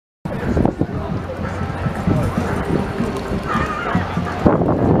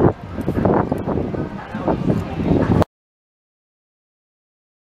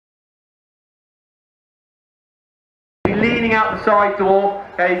out the side door,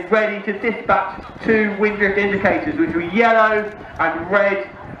 okay, ready to dispatch 2 wind drift indicators, which were yellow and red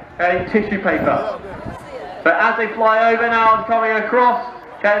tissue paper. But as they fly over now, coming across,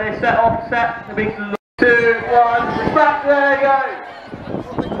 okay, they set off, the big 2, 1, dispatch, there you go.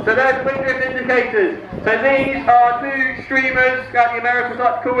 So there's the wind drift indicators. So these are 2 streamers, the Americans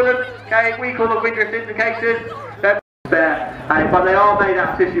like to call them, okay, we call them wind drift indicators. They're there, but they are made out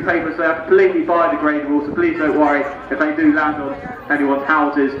of tissue paper, so they're completely biodegradable, so please don't worry if they do land on anyone's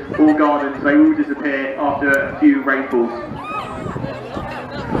houses or gardens, they will disappear after a few rainfalls.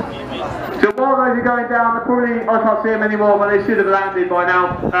 So while those are going down, I can't see them anymore, but they should have landed by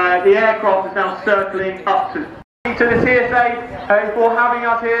now. The aircraft is now circling up to the TSA for having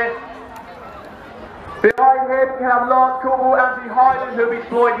us here. Behind him we have Lance Corporal Anthony Hyland, who will be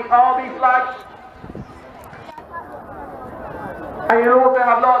deploying the Army flag. And you'll also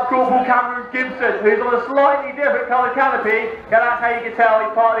have Lance Corporal Cameron Gibson, who's on a slightly different coloured canopy, and that's how you can tell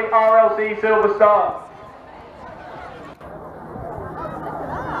he's part of the RLC Silver Star.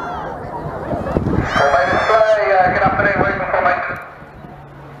 Good afternoon, waiting formation.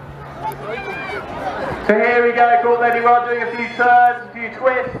 So here we go, Court Lady, we're doing a few turns, a few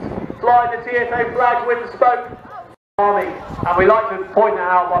twists, flying the TSA flag with the spoke. Army, and we like to point that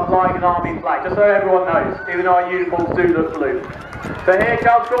out by flying an Army flag, just so everyone knows, even though our uniforms do look blue. So here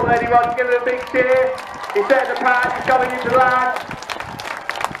comes Court Lady, give it a big cheer. He's setting the pad, he's coming into land.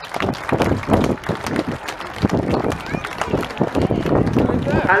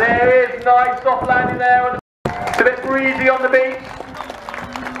 And there is nice soft landing there. It's a bit breezy on the beach.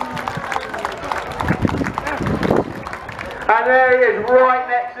 And there he is, right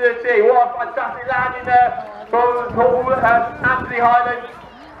next to the tee. What a fantastic landing there from Anthony Hyland.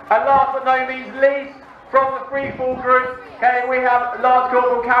 And last but no means least, from the free fall group, okay, we have Lance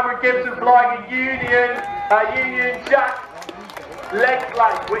Corporal Cameron Gibson flying a Union Jack leg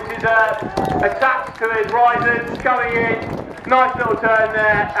flag, which is attached to his risers, coming in. Nice little turn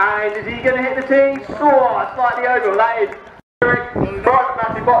there, and is he going to hit the tee? Slightly over. That is Private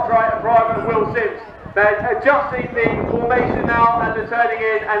Matthew Botwright and Private Will Sims. They're adjusting the formation now and they're turning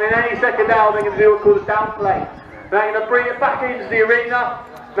in, and in any second now they're going to do what's called a down play. They're going to bring it back into the arena,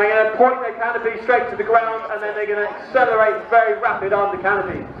 they're going to point their canopy straight to the ground, and then they're going to accelerate very rapid under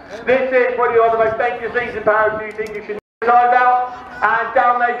canopy. This is probably one of the most dangerous things in parachuting. You should dive out, and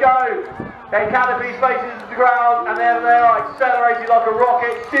down they go. Their canopy faces to the ground, and there they are, accelerating like a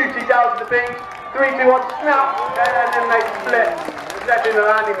rocket, shooting down to the beach. 3, 2, 1, snap, and then they split, setting the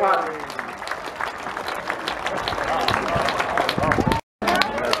landing pattern.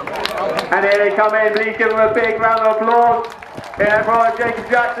 And here they come in, please give them a big round of applause. Here from Jacob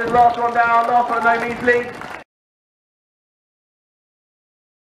Jackson, last one down, last but no means least.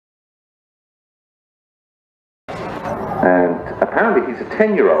 And apparently he's a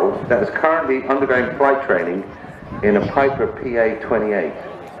 10-year-old that is currently undergoing flight training in a Piper PA-28.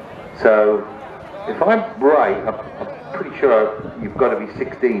 So, if I'm right, I'm pretty sure you've got to be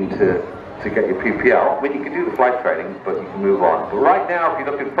 16 to get your PPL. I mean, you can do the flight training, but you can move on. But right now, if you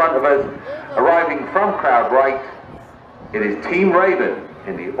look in front of us, arriving from crowd right, it is Team Raven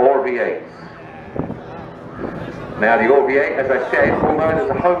in the RV-8s. Now, the RV-8, as I said, although it is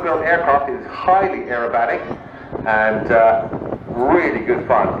a home-built aircraft, it is highly aerobatic and really good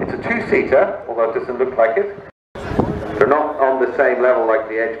fun. It's a 2-seater, although it doesn't look like it. They're not on the same level like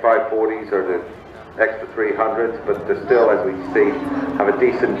the Edge 540s or the Extra 300s, but they still, as we see, have a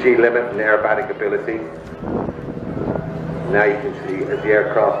decent G limit and aerobatic ability. Now you can see as the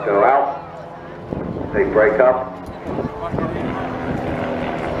aircraft go out, they break up.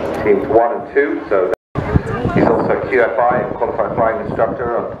 Teams 1 and 2, so he's also a QFI, qualified flying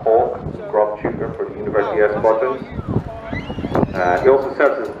instructor on Hawk, Grob tutor for the University Air Squadrons. He also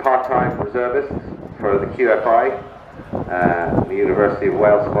serves as a part-time reservist for the QFI, the University of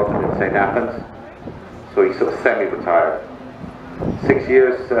Wales Squadron in St. Athens. So he's sort of semi-retired. 6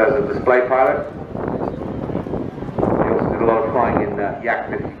 years as a display pilot. He also did a lot of flying in Yak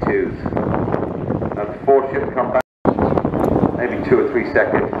 52s. Now the force should come back maybe 2 or 3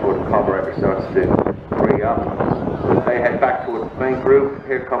 seconds before the carburetor starts to free up. So they head back towards the main group.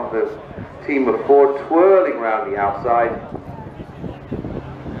 Here comes the team of 4 twirling around the outside.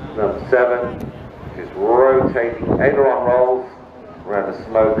 Number 7 is rotating aileron rolls around the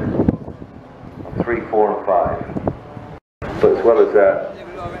smoke. 3, 4 and 5. But as well as a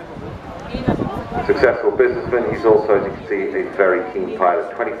successful businessman, he's also, as you can see, a very keen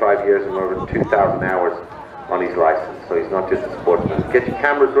pilot. 25 years and more than 2,000 hours on his license, so he's not just a sportsman. Get your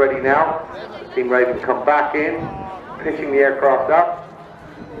cameras ready now. Team Raven come back in, pitching the aircraft up,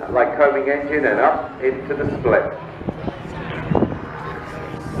 like combing engine, and up into the split.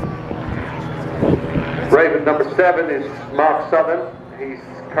 Raven number 7 is Mark Southern. He's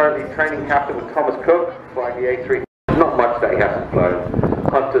currently training captain with Thomas Cook, flying the A3. Not much that he hasn't flown.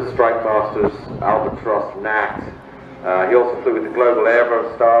 Hunters, Strike Masters, Albatross, Nat. He also flew with the Global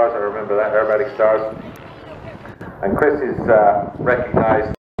Aero Stars, I remember that, Aerobatic Stars. And Chris is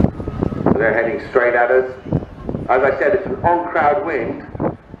recognised. They're heading straight at us. As I said, it's an on-crowd wind,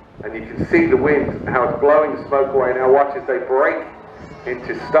 and you can see the wind, how it's blowing the smoke away. Now watch as they break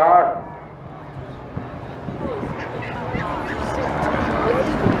into star.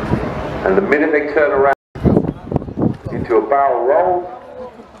 And the minute they turn around into a barrel roll,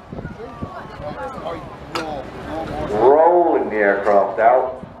 rolling the aircraft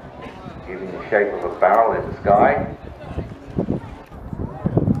out, giving the shape of a barrel in the sky,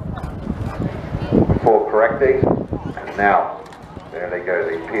 before correcting, and now, there they go,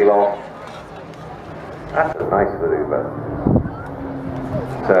 they peel off. That's a nice maneuver.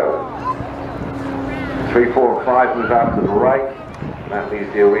 So, 3, 4, and 5 move out to the right. That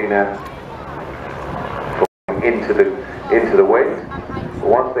leaves the arena into the wind. But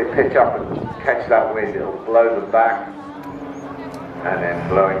once they pitch up and catch that wind, it'll blow them back, and then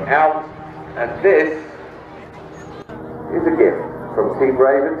blowing out. And this is a gift from Team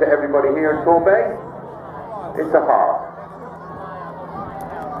Raven to everybody here in Torbay. It's a heart.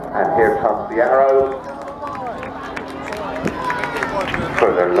 And here comes the arrow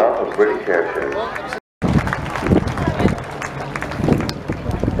for their love of British air shows.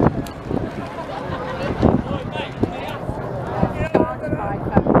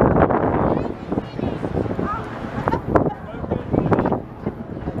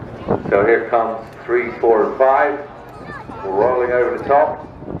 So here comes 3, 4, and 5. We're rolling over the top.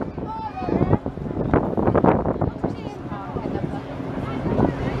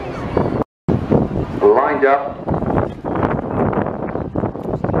 Lined up.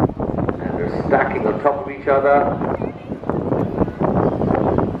 And they're stacking on top of each other.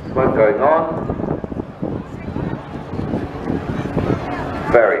 Smoke going on.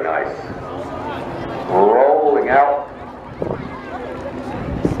 Very nice. Rolling out.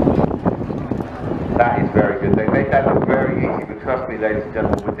 That is very good. They make that look very easy, but trust me, ladies and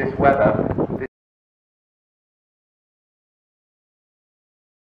gentlemen, with this weather,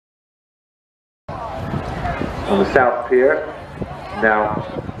 on the South Pier. Now,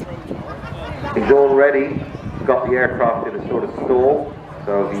 he's already got the aircraft in a sort of stall,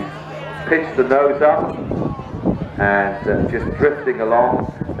 so he's pitched the nose up and just drifting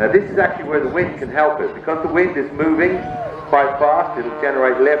along. Now this is actually where the wind can help it. Because the wind is moving quite fast, it'll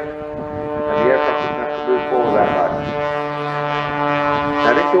generate lift, and the aircraft doesn't have to move forward that much.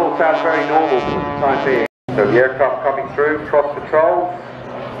 Now this all sounds very normal for the time being. So the aircraft coming through, cross patrol.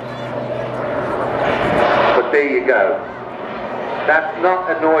 But there you go. That's not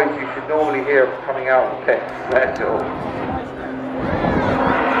a noise you should normally hear coming out of the special.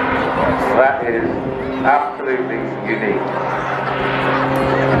 That is absolutely unique.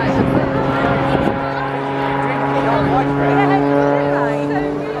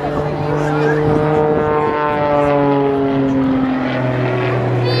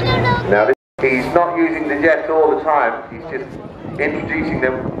 Now he's not using the jets all the time, he's just introducing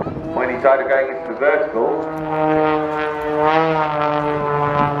them when he's either going into the vertical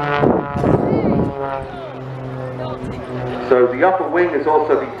so the upper wing has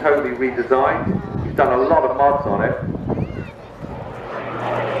also been totally redesigned. He's done a lot of mods on it.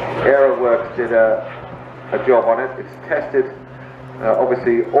 Aeroworks did a job on it. It's tested.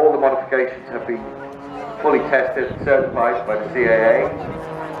 Obviously all the modifications have been fully tested and certified by the CAA.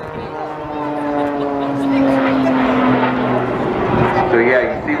 So yeah,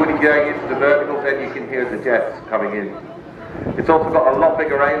 you see when you're going into the verticals, then you can hear the jets coming in. It's also got a lot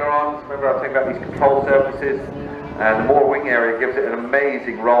bigger ailerons. Remember I was talking about these control surfaces, and the more wing area gives it an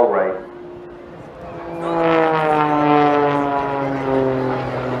amazing roll rate.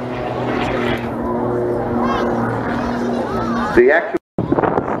 The actual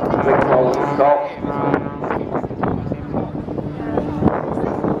wing roll at the top.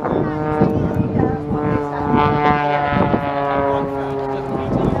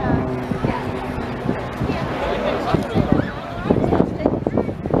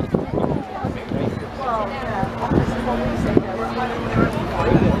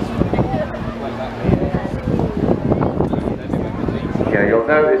 Yeah, you'll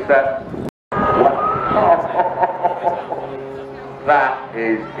notice that. That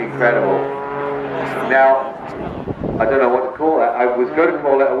is incredible. Now, I don't know what to call that. I was going to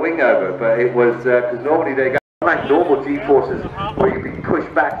call it a wing over, but it was because normally they go like normal G-forces where you'd be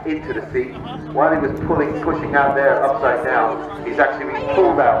pushed back into the seat. While he was pushing out there upside down, he's actually being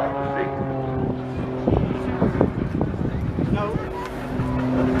pulled out of the seat.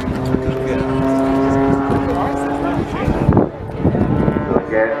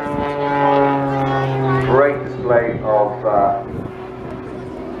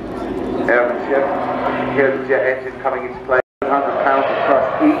 airmanship. Here's the jet engine coming into play, 100 pounds of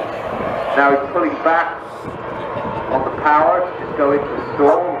thrust each. Now he's pulling back on the power to just go into the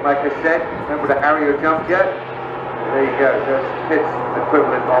stall. Like I said, remember the Harrier jump jet? There you go, there's Pitt's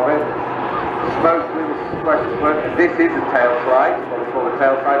equivalent of it. Smoke with the question smoke. This is a tail slide, what we call a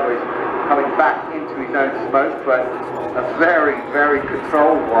tail slide, where he's coming back into his own smoke, but a very, very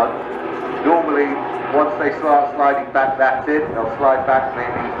controlled one. Normally, once they start sliding back, that's it. They'll slide back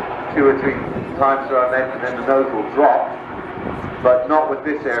maybe 2 or 3 times around then, and then the nose will drop. But not with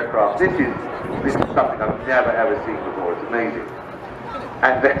this aircraft. This is something I've never ever seen before. It's amazing.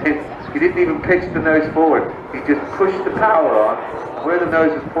 And then he didn't even pitch the nose forward. He just pushed the power on where the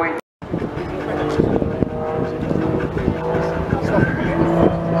nose was pointing.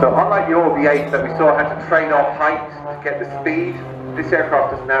 So unlike the OV-8 that we saw had to train off height to get the speed, this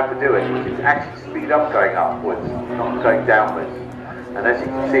aircraft doesn't have to do it. You can actually speed up going upwards, not going downwards. And as you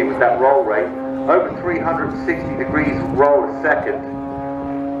can see with that roll rate, over 360 degrees roll a second.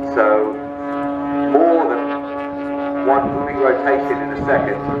 So more than one moving rotation in a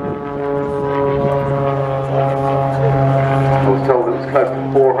second. I was told it was close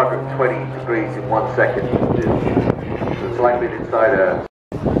to 420 degrees in 1 second. So it's like being inside a...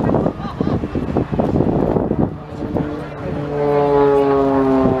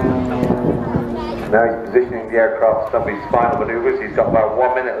 Now he's positioning the aircraft for some of his final maneuvers. He's got about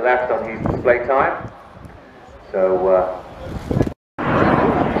 1 minute left on his display time. So,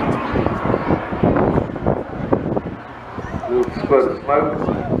 little spurt of smoke.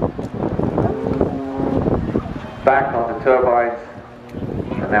 Back on the turbines.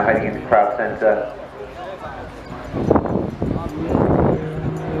 And now heading into crowd center.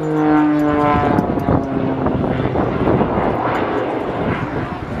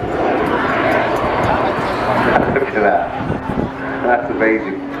 That's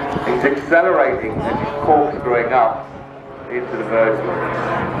amazing. He's accelerating as he's corkscrewing up into the vertical.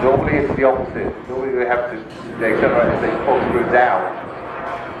 Normally it's the opposite. Normally they accelerate as they corkscrew down.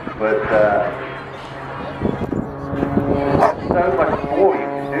 But there's so much more you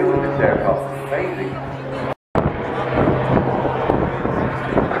can do with this aircraft. It's amazing.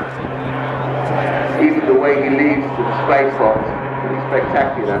 Even the way he leaves the display spot is really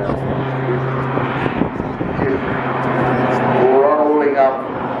spectacular. Rolling up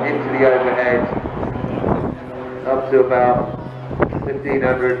into the overhead up to about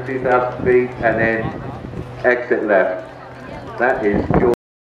 1,500, 2,000 feet and then exit left. That is pure.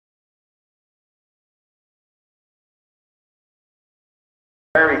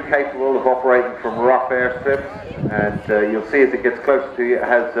 Very capable of operating from rough airstrips, and you'll see as it gets closer to you it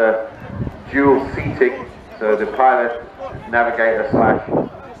has dual seating, so the pilot, navigator /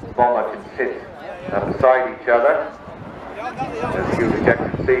 bomber can sit beside each other. There's huge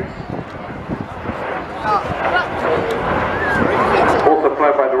ejection seats. Also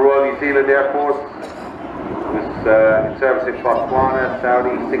flown by the Royal New Zealand Air Force. It was in service in Botswana,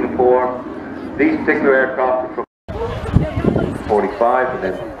 Saudi, Singapore. These particular aircraft are from 45 and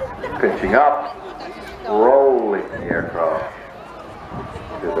then pitching up, rolling the aircraft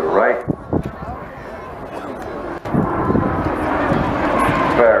to the right.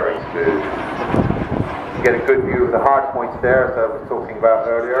 Very smooth. Get a good view of the hard points there, as I was talking about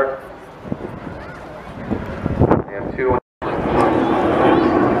earlier. We have 2 on.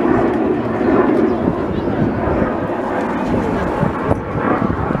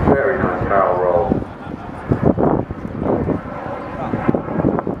 Very nice barrel roll.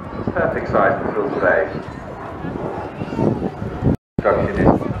 Perfect size to fill today. Instruction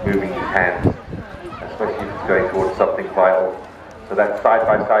is moving his hands, especially if it's going towards something vital. So that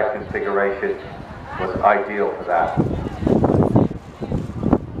side-by-side configuration was ideal for that.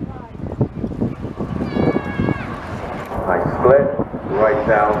 Nice split, right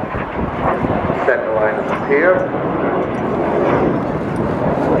down the center line of the pier.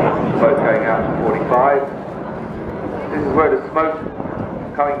 Both going out to 45. This is where the smoke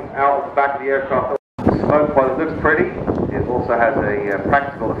coming out of the back of the aircraft. The smoke, while it looks pretty, it also has a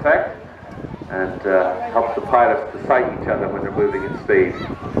practical effect and helps the pilots to sight each other when they're moving in speed.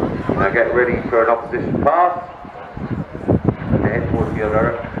 Now get ready for an opposition pass, and head towards the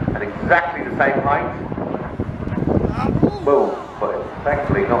other, and exactly the same height. Boom, but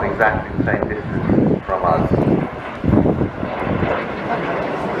thankfully not exactly the same distance from us.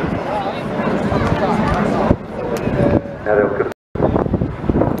 Now they'll come.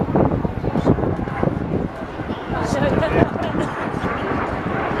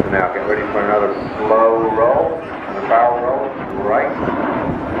 So now get ready for another slow roll, and a barrel roll to the right.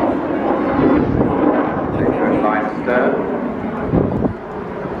 Line stern.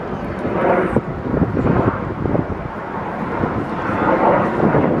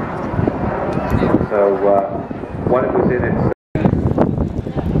 in its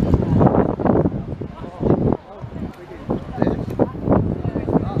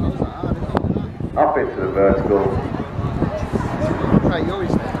up into the vertical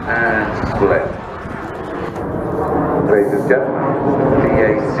and split. Ladies and gentlemen,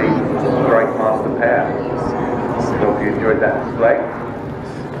 DAC Strike Master pair. Hope you enjoyed that display.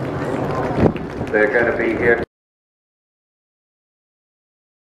 They're going to be here.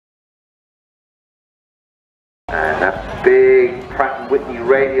 And that big Pratt & Whitney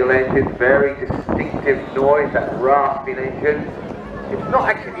radial engine, very distinctive noise, that rasping engine. It's not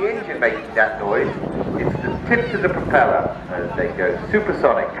actually the engine making that noise, it's the tips of the propeller as they go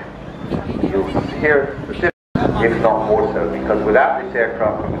supersonic. You'll hear the difference, if not more so, because without this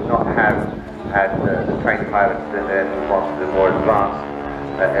aircraft we would not have had the trained pilots and then move on to the more advanced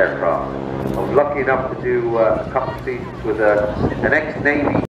aircraft. I was lucky enough to do a couple of seasons with an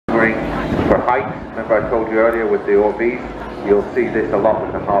ex-Navy for height. Remember I told you earlier with the ORVs, you'll see this a lot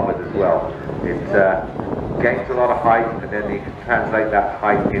with the Harvard as well. It gains a lot of height and then you can translate that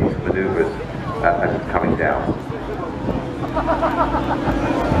height into maneuvers as it's coming down.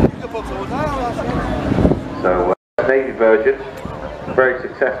 So Navy version, very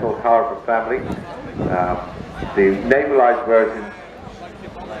successful Harvard family. The navalized version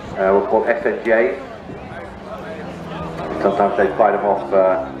were called SNJs. Sometimes they fly them off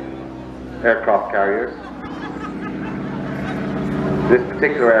aircraft carriers. This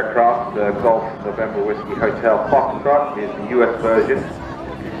particular aircraft, Golf November Whiskey Hotel Foxtrot, is the US version.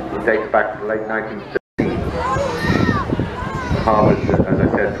 It dates back to the late 1930s. Harvard, as I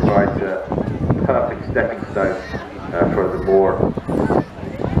said, provides a perfect stepping stone for the more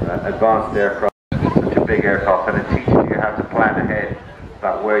advanced aircraft. Such a big aircraft, and it teaches you how to plan ahead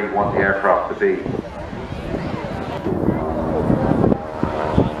about where you want the aircraft to be.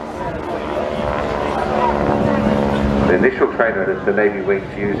 The initial trainer that the Navy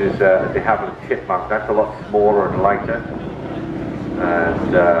Wings uses the Havilland Chipmunk. That's a lot smaller and lighter.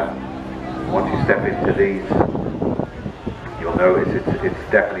 And once you step into these, you'll notice it's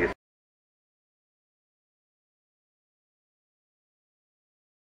definitely a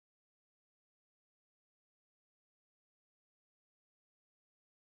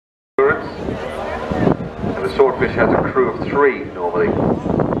and the Swordfish has a crew of 3 normally.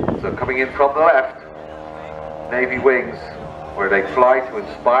 So coming in from the left, Navy Wings, where they fly to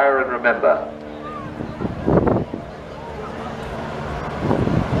inspire and remember.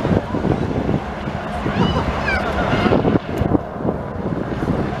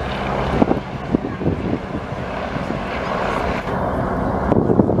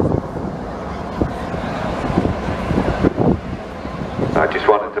 I just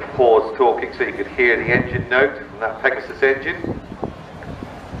wanted to pause talking so you could hear the engine note from that Pegasus engine.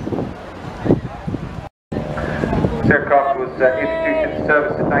 This aircraft was introduced into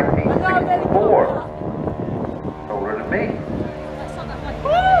service in 1964. Older than me.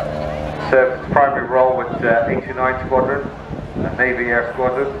 Served its primary role with 89 Squadron, Navy Air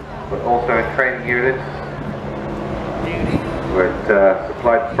Squadron, but also in training units. Where it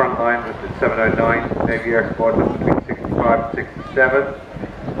supplied the front line with the 709 Navy Air Squadron between 65 and 67.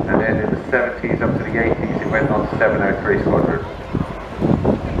 And then in the 70s up to the 80s it went on to 703 Squadron.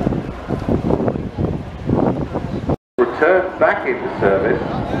 Returned back into service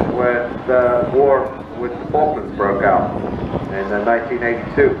when the war with the Falklands broke out in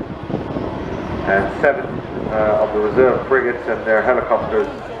 1982, and 7 of the reserve frigates and their helicopters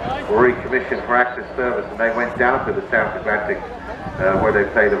were recommissioned for active service, and they went down to the South Atlantic where they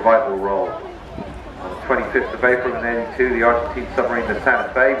played a vital role. On the 25th of April in 1982, the Argentine submarine the Santa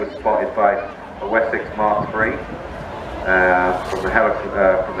Fe was spotted by a Wessex Mark III from the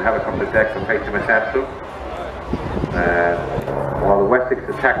helicopter deck of HMS Anson. While the Wessex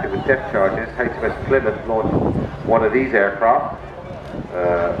attacked it with depth charges, HMS Plymouth launched one of these aircraft,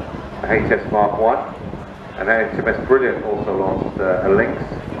 HS Mark I, and HMS Brilliant also launched a Lynx.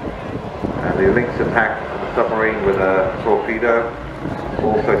 And the Lynx attacked the submarine with a torpedo,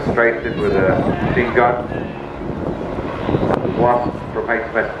 also strafed with a machine gun. The Wasp from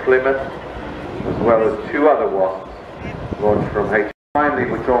HMS Plymouth, as well as 2 other Wasps launched from HMS. Finally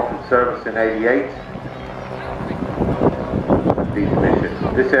withdrawn from service in '88. These missions.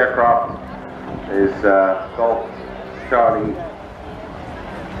 This aircraft is Golf Charlie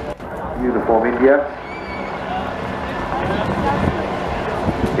Uniform India.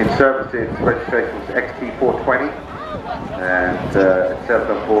 In service, its registration was XT420, and it served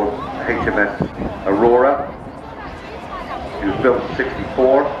on board HMS Aurora. It was built in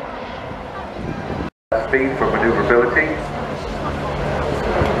 '64. Speed for maneuverability.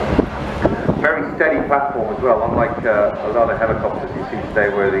 Very steady platform as well, unlike a lot of helicopters you see today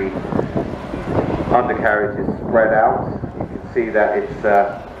where the undercarriage is spread out. You can see that it's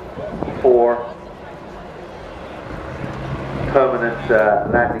 4 permanent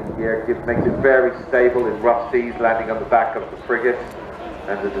landing gear. It makes it very stable in rough seas, landing on the back of the frigates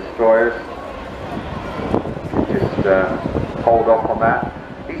and the destroyers. Just hold off on that.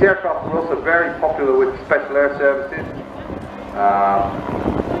 These aircraft are also very popular with special air services.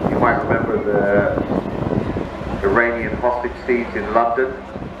 You might remember the Iranian hostage siege in London.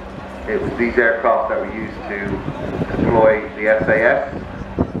 It was these aircraft that were used to deploy the SAS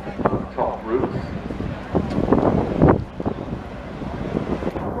on the top routes.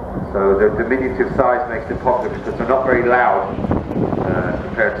 So their diminutive size makes them popular because they're not very loud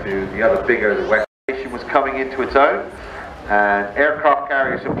compared to the other bigger. The West Nation was coming into its own, and aircraft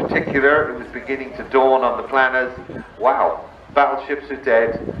carriers in particular, it was beginning to dawn on the planners, wow, battleships are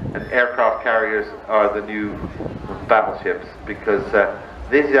dead and aircraft carriers are the new battleships, because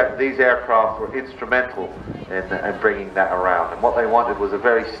these aircraft were instrumental in bringing that around. And what they wanted was a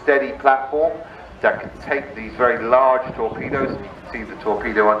very steady platform that could take these very large torpedoes. You can see the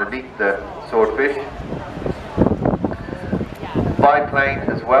torpedo underneath the Swordfish. Biplane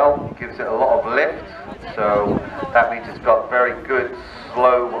as well, gives it a lot of lift, so that means it's got very good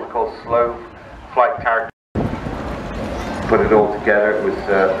slow, what we call slow flight character. Put it all together, it was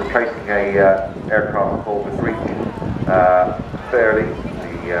replacing a aircraft called the Greek Fairley,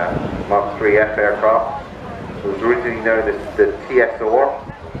 the Mark IIIF aircraft. It was originally known as the TSR,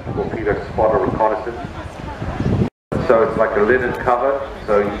 Torpedo Spotter Reconnaissance. So it's like a linen cover,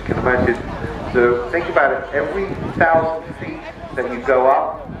 so you can imagine. So think about it, every 1,000 feet that you go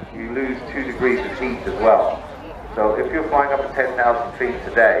up, you lose 2 degrees of heat as well. So if you're flying up at 10,000 feet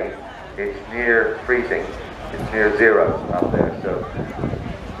today, it's near freezing, it's near zero up there. So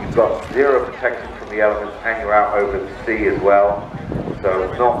you've got zero protection from the elements, and you're out over the sea as well. So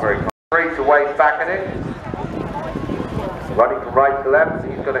it's not very free to wave back at it. Running from right to left,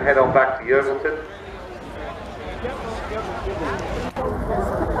 he's going to head on back to Yeovilton.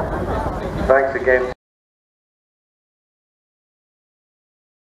 Thanks again.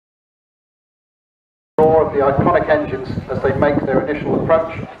 Of the iconic engines as they make their initial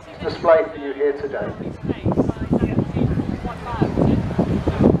approach to display for you here today.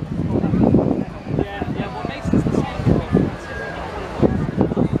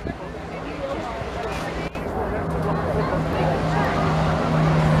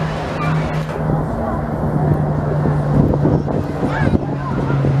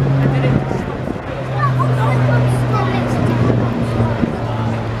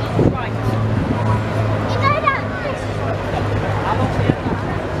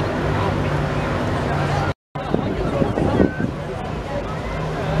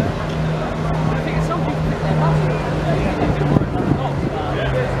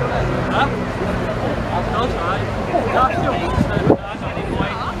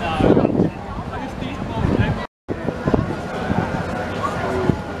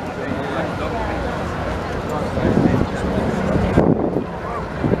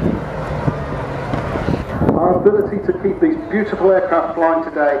 Our ability to keep these beautiful aircraft flying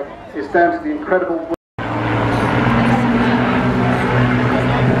today is down to the incredible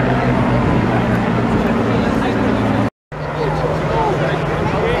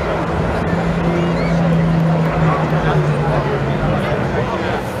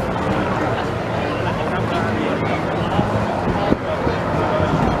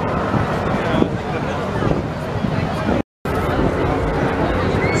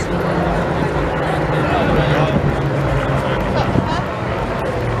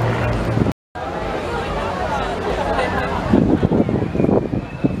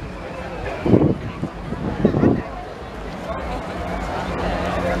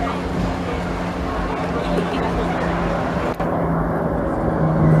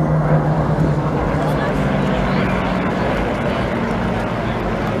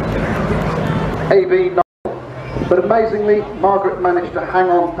AB9. But amazingly, Margaret managed to hang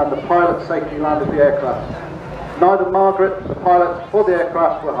on and the pilot safely landed the aircraft. Neither Margaret, the pilot, or the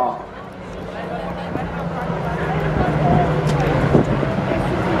aircraft were harmed.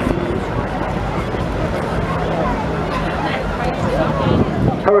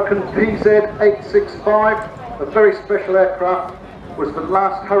 Hurricane PZ-865, a very special aircraft, was the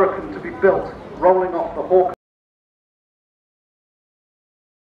last Hurricane to be built, rolling off the Hawk.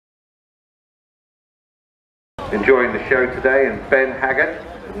 Enjoying the show today, and Ben Haggett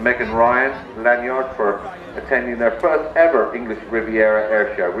and Megan Ryan Lanyard for attending their first ever English Riviera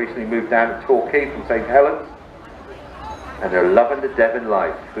air show. Recently moved down to Torquay from St Helens, and they're loving the Devon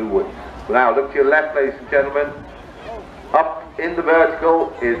life. Who wouldn't? Now look to your left, ladies and gentlemen. Up in the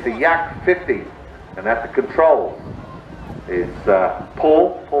vertical is the Yak 50, and at the controls is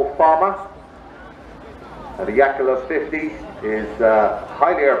Paul Farmer. And the Yakula 50 is a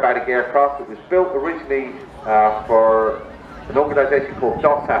highly aerobatic aircraft. It was built originally for an organization called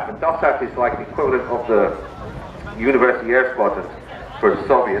DOSAF, and DOSAF is like the equivalent of the University Air Squadron for the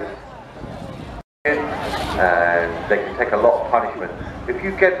Soviets. And they can take a lot of punishment. If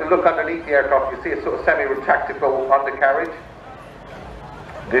you get to look underneath the aircraft, you see a sort of semi-retractable undercarriage.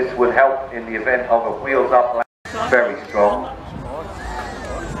 This would help in the event of a wheels-up land. Very strong.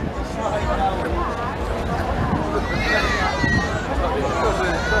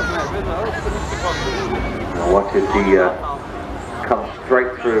 Now watch as he comes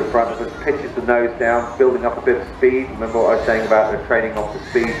straight through in front of us, pitches the nose down, building up a bit of speed. Remember what I was saying about the training off the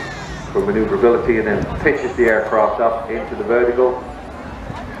speed for maneuverability, and then pitches the aircraft up into the vertical,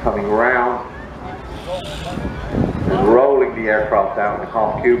 coming around and rolling the aircraft out in a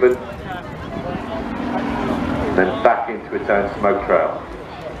half Cuban, then back into its own smoke trail.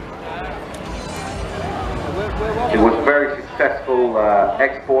 It was a very successful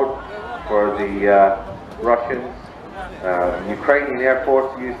export for the Russians. The Ukrainian Air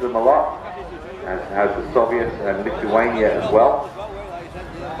Force used them a lot, as has the Soviets and Lithuania as well.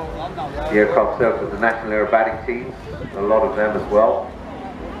 The aircraft served with the national aerobatic teams, a lot of them as well.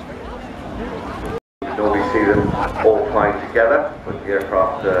 You can normally see them all flying together, but the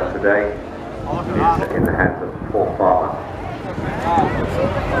aircraft today is in the hands of Paul Farmer.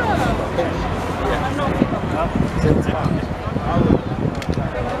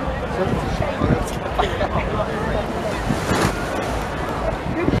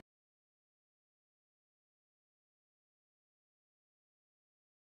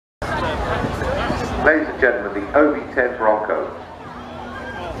 Ladies and gentlemen, the OV-10 Bronco.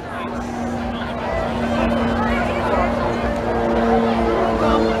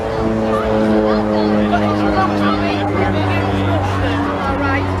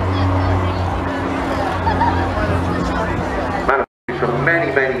 Manufactured for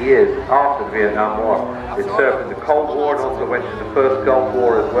many, many years after the Vietnam War. It served in the Cold War and also went to the first Gulf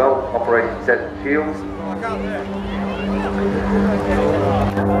War as well, Operation Desert Shield.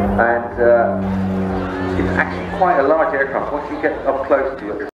 And it's actually quite a large aircraft. Once you get up close to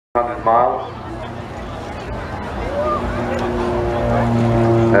it, it's 100 miles.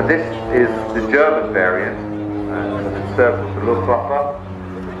 Now this is the German variant, and it serves with the Luftwaffe.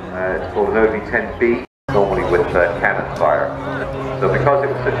 It's called an OV-10B, normally with cannon fire. So because it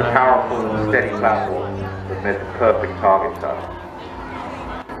was such a powerful and steady platform, it meant the perfect target time.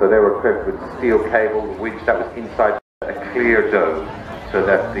 So they were equipped with steel cable, the winch that was inside a clear dome, so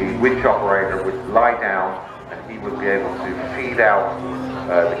that the winch operator would lie down and he would be able to feed out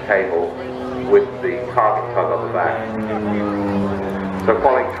the cable with the target tug on the back. So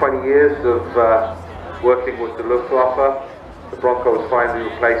following 20 years of working with the Luftwaffe, the Bronco was finally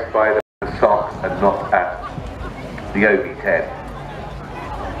replaced by the SOC and not at the OV-10.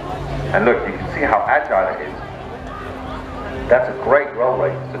 And look, you can see how agile it is. That's a great roll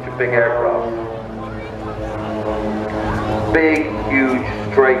rate, such a big aircraft. Big, huge,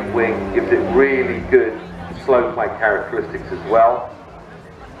 straight wing, gives it really good slope flight characteristics as well.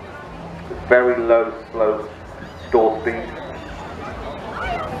 Very low slope stall speed.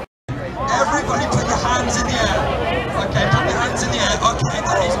 Everybody put your hands in the air. Okay, put your hands in the air. Okay,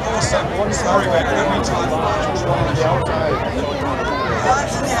 that is awesome. Sorry, mate, I don't mean to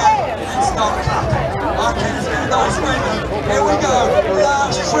hands in the air and start clapping. Okay, let's get a nice rhythm. Here we go.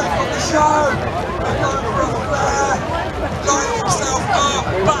 Last trick on the show. We're going from there. Lining himself up,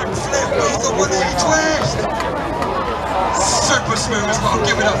 backflip with a 180 twist. Super smooth as well,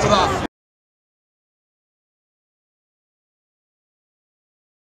 give it up for that.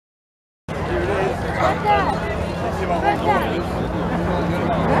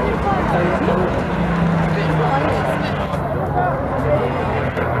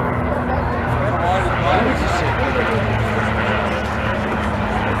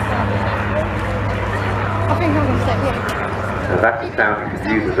 So that's the sound you can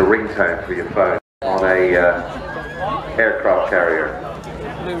use as a ringtone for your phone on a aircraft carrier.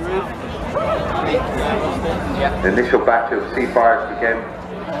 The initial batch of Seafires began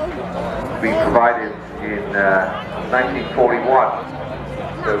to be provided in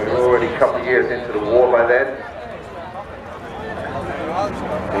 1941. So we were already a couple of years into the war by then.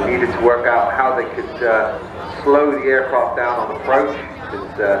 We needed to work out how they could slow the aircraft down on approach,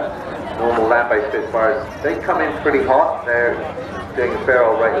 because normal land-based Spitfires, they come in pretty hot. They're doing a fair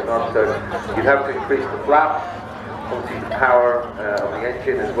old rate of none, so you'd have to increase the flaps Obviously the power of the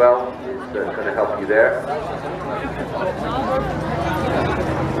engine as well is going to help you there.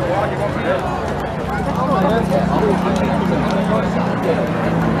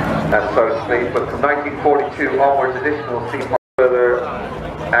 And so to speak, but from 1942 onwards, additional seafarm further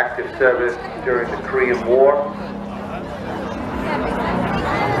active service during the Korean War.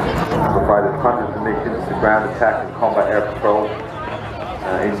 Provided hundreds of missions to ground attack and combat air patrol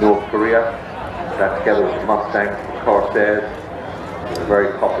in North Korea. That together with the Mustangs and Corsairs was a very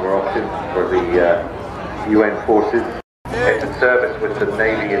popular option for the UN forces. Entered service with the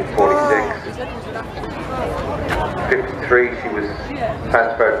Navy in 46. 53 she was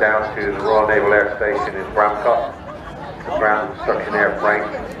transferred down to the Royal Naval Air Station in Bramcock, the ground construction airframe.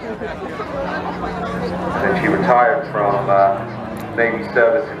 And then she retired from Navy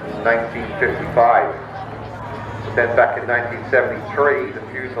service in 1955. But then back in 1973, the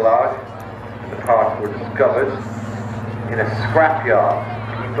fuselage and the parts were discovered in a scrapyard.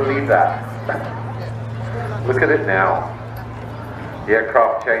 Can you believe that? Look at it now. The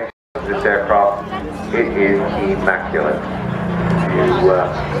aircraft changed. This aircraft, it is immaculate. You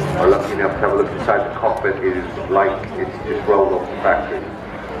are lucky enough to have a look inside the cockpit. It is like it's just rolled off the factory.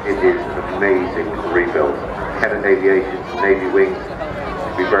 It is an amazing rebuild. Tennant Aviation, Navy Wings,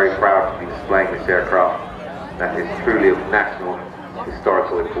 be very proud to be displaying this aircraft. That is truly of national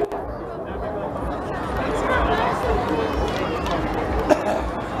historical importance.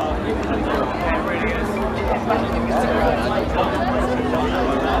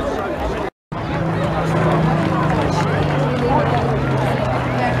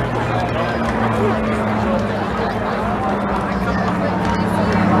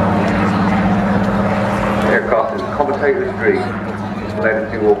 Aircraft is a commentator's dream. Let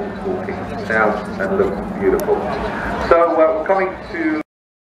it do all the talking. Sounds and looks beautiful. So we're coming to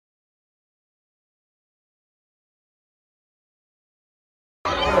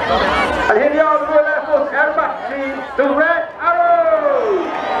and here we are, the Royal Air Force Aerobatic Team, the Red Arrows!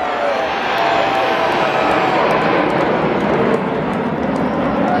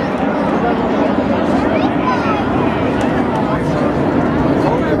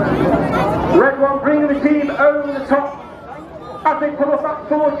 Red One bringing the team over the top. As they pull off that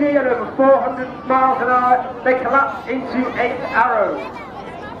 4G at over 400 miles an hour, they collapse into 8 arrows.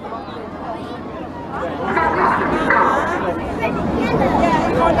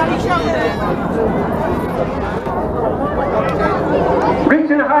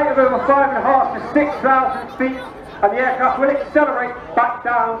 Reaching a height of over 5.5 to 6,000 feet, and the aircraft will accelerate back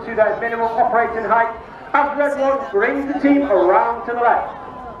down to their minimum operating height as Red One brings the team around to the left.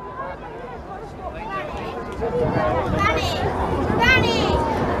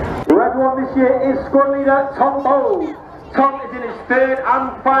 Red One this year is squad leader Tom Bowles. Tom is in his third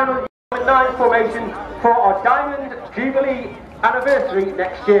and final year with 9 formation for our Diamond Jubilee anniversary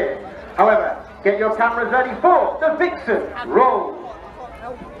next year. However, get your cameras ready for the Vixen roll.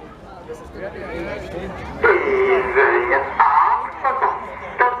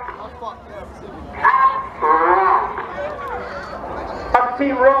 As the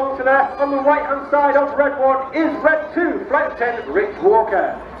team rolls to left, on the right hand side of Red One is Red 2, Flight Lieutenant Rich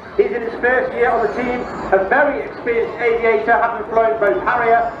Walker. He's in his first year on the team, a very experienced aviator, having flown both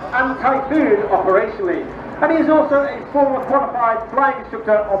Harrier and Typhoon operationally. And he is also a former qualified flying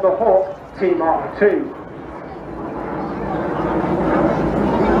instructor on the Hawk Team Mark 2.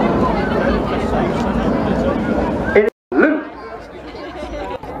 It is Luke.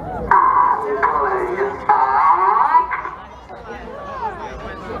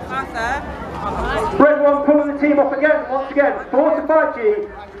 Red One pulling the team up again, once again, 4 to 5G,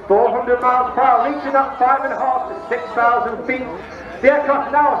 400 miles per hour, reaching that 5.5 to 6,000 feet. The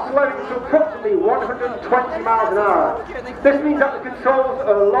aircraft now are slowing to approximately 120 miles an hour. This means that the controls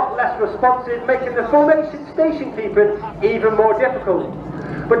are a lot less responsive, making the formation station keeping even more difficult.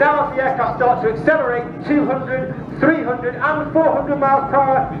 But now as the aircraft starts to accelerate 200, 300 and 400 miles per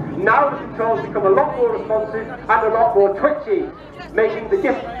hour, now the controls become a lot more responsive and a lot more twitchy, making the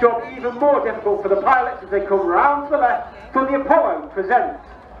job even more difficult for the pilots as they come round to the left for the Apollo present.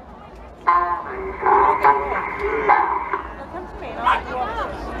 On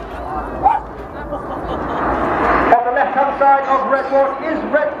the left hand side of Red One is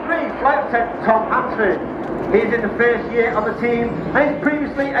Red 3, Flight Lieutenant Tom Hansford. He's in the first year on the team and is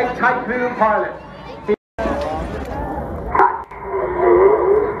previously a Typhoon pilot.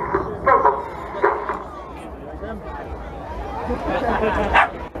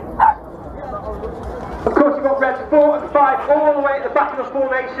 Of course you've got Reds 4 and 5 all the way at the back of the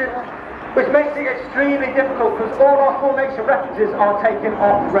formation, which makes it extremely difficult because all our formation references are taken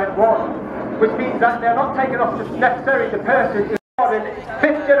off Red 1. which means that they're not taking off necessarily the person who's modern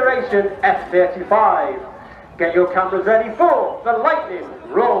 5th generation F-35. Get your cameras ready for the lightning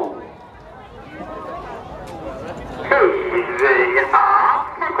roll.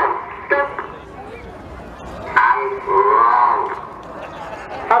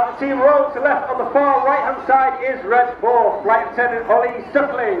 As the team rolls to left, on the far right hand side is Red 4, Flight Lieutenant Ollie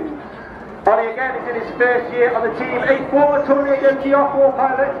Suckling. Ollie again is in his first year on the team, a former Tornado GR4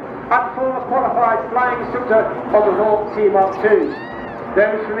 pilot and former qualified flying instructor on the Hawk Team Mark II.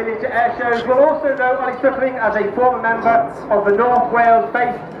 Those familiar to air shows will also know Ollie Suckling as a former member of the North Wales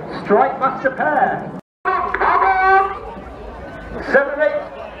based Strike Master pair. 7 and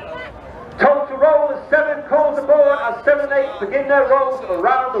 8 told to roll as 7 calls aboard as 7 and 8 begin their rolls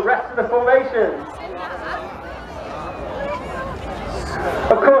around the rest of the formation.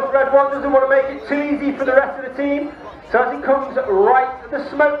 Of course, Red 1 doesn't want to make it too easy for the rest of the team, so as it comes right, the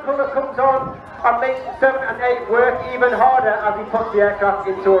smoke colour comes on and makes 7 and 8 work even harder as he puts the aircraft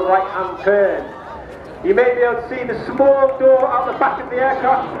into a right-hand turn. You may be able to see the small door out the back of the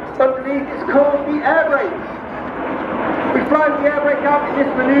aircraft. Underneath is called the air brake. We fly the air brake out in this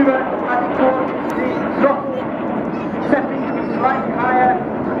manoeuvre as it causes the throttle setting to be slightly higher.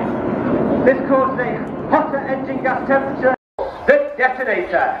 This causes a hotter engine gas temperature. The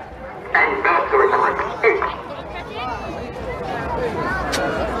detonator.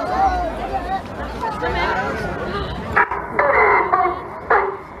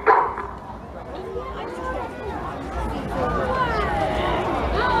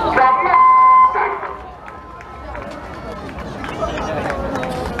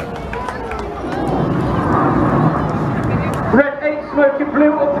 Red 8 smoking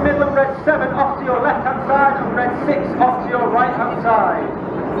blue up the middle and Red 7 off to your left hand side and Red 6 off to your right hand side.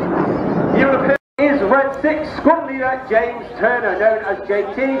 You will appear is Red 6 squad leader James Turner, known as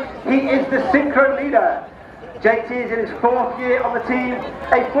JT. He is the synchro leader. JT is in his 4th year on the team,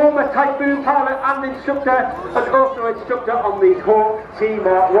 a former Typhoon pilot and instructor, and also instructor on the Hawk Team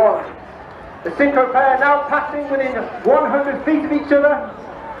Mark 1. The synchro pair now passing within 100 feet of each other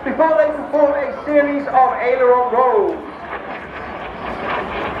before they perform a series of aileron rolls.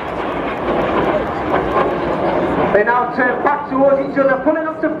 They now turn back towards each other, pulling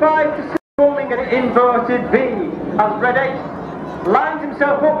up to 5 to 6, forming an inverted V, as Red 8 lines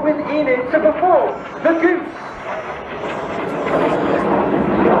himself up with Enid to perform the goose.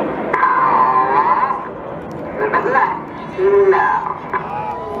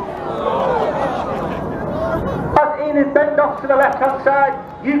 As Enid bends off to the left hand side,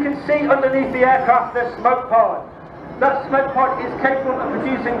 you can see underneath the aircraft the smoke pod. That smoke pod is capable of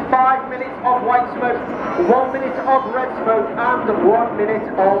producing 5 minutes of white smoke, 1 minute of red smoke and 1 minute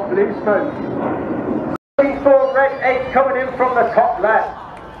of blue smoke. Looking for Red 8 coming in from the top left.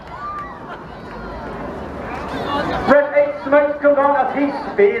 Red 8 smoke's come on as he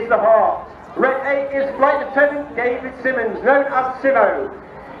spears the heart. Red 8 is Flight Lieutenant David Simmons, known as Simo.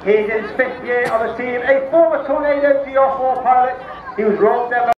 He is in his 5th year on the team, a former Tornado GR4 pilot. He was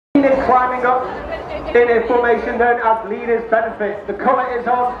rolled down climbing up in a formation known as Leader's Benefit. The colour is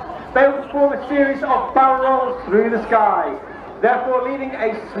on. They will perform a series of barrel rolls through the sky, therefore leaving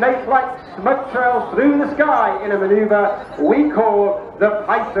a snake-like smoke trail through the sky in a manoeuvre we call the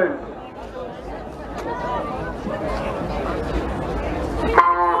Python.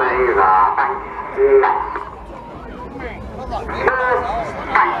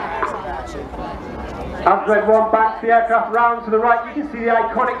 As Red 1 backs the aircraft round to the right, you can see the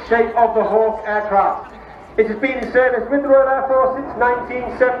iconic shape of the Hawk aircraft. It has been in service with the Royal Air Force since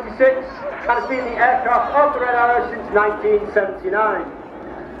 1976 and has been the aircraft of the Red Arrow since 1979.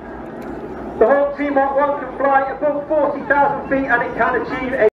 The Hawk Team Mark 1 can fly above 40,000 feet and it can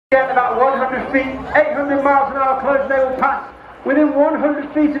achieve a at about 100 feet, 800 miles an hour close. They will pass within 100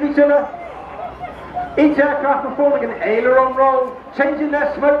 feet of each other. Each aircraft performing an aileron roll, changing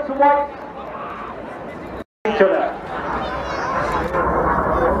their smoke to white. Each other.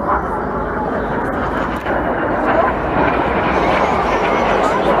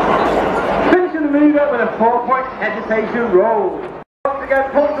 Finishing the manoeuvre with a 4-point hesitation roll. Once again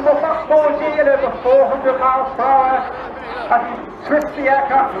pulls them up at 4G at over 400 miles per hour as he twists the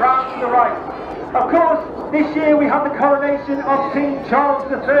aircraft round to the right. Of course, this year we have the coronation of King Charles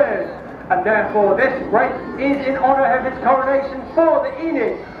III, and therefore this race is in honour of his coronation for the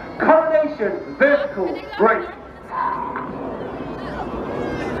Enid Coronation Vertical Brake.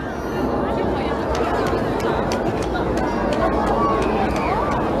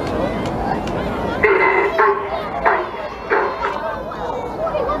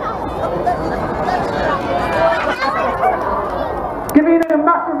 Giving it a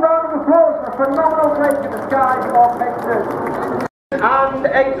massive round of applause for a phenomenal break in the skies of Mexton. And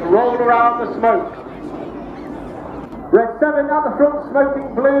 8 roll around the smoke. Red 7 at the front,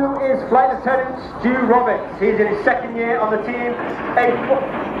 smoking blue, is Flight Lieutenant Stu Roberts. He's in his 2nd year on the team.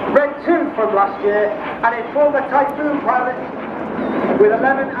 Red 2 from last year, and a former Typhoon pilot with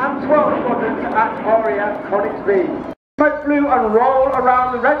 11 and 12 squadrons at Oria, Connex B. Smoke blue and roll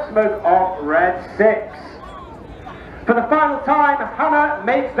around the red smoke of Red 6. For the final time, Hannah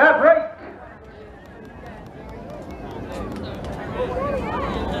makes their break.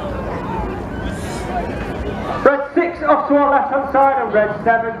 Red 6 off to our left hand side and Red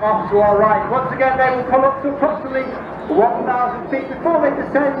 7 off to our right. Once again they will come up to approximately 1,000 feet before they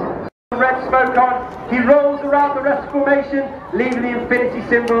descend. The red smoke on, he rolls around the rest formation, leaving the infinity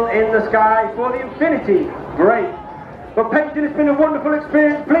symbol in the sky for the infinity break. But Painting, it's been a wonderful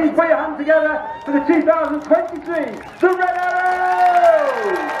experience. Please put your hands together for the 2023 The Red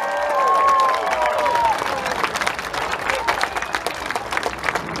Arrows!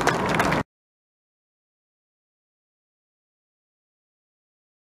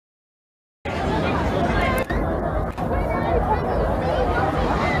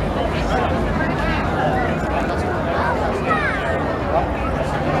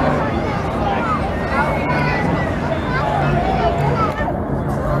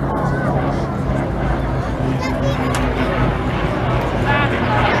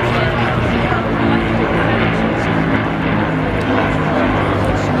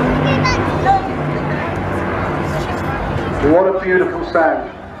 What a beautiful sound.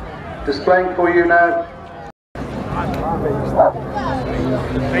 Displaying for you now.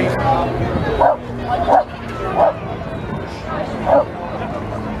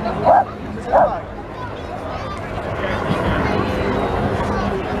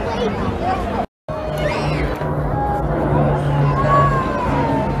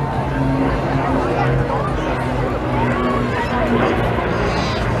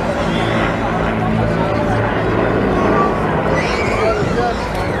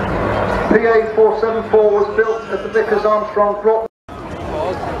 PA 474 was built at the Vickers Armstrong Broughton.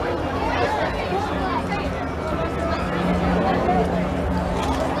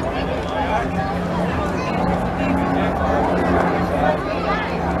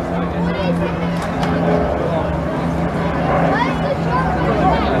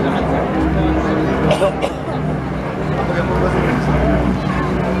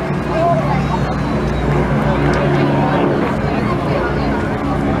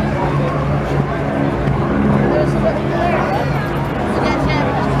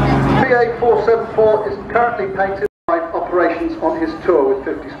 PA 474 is currently painted by operations on his tour with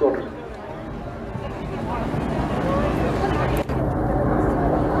 50 Squadron.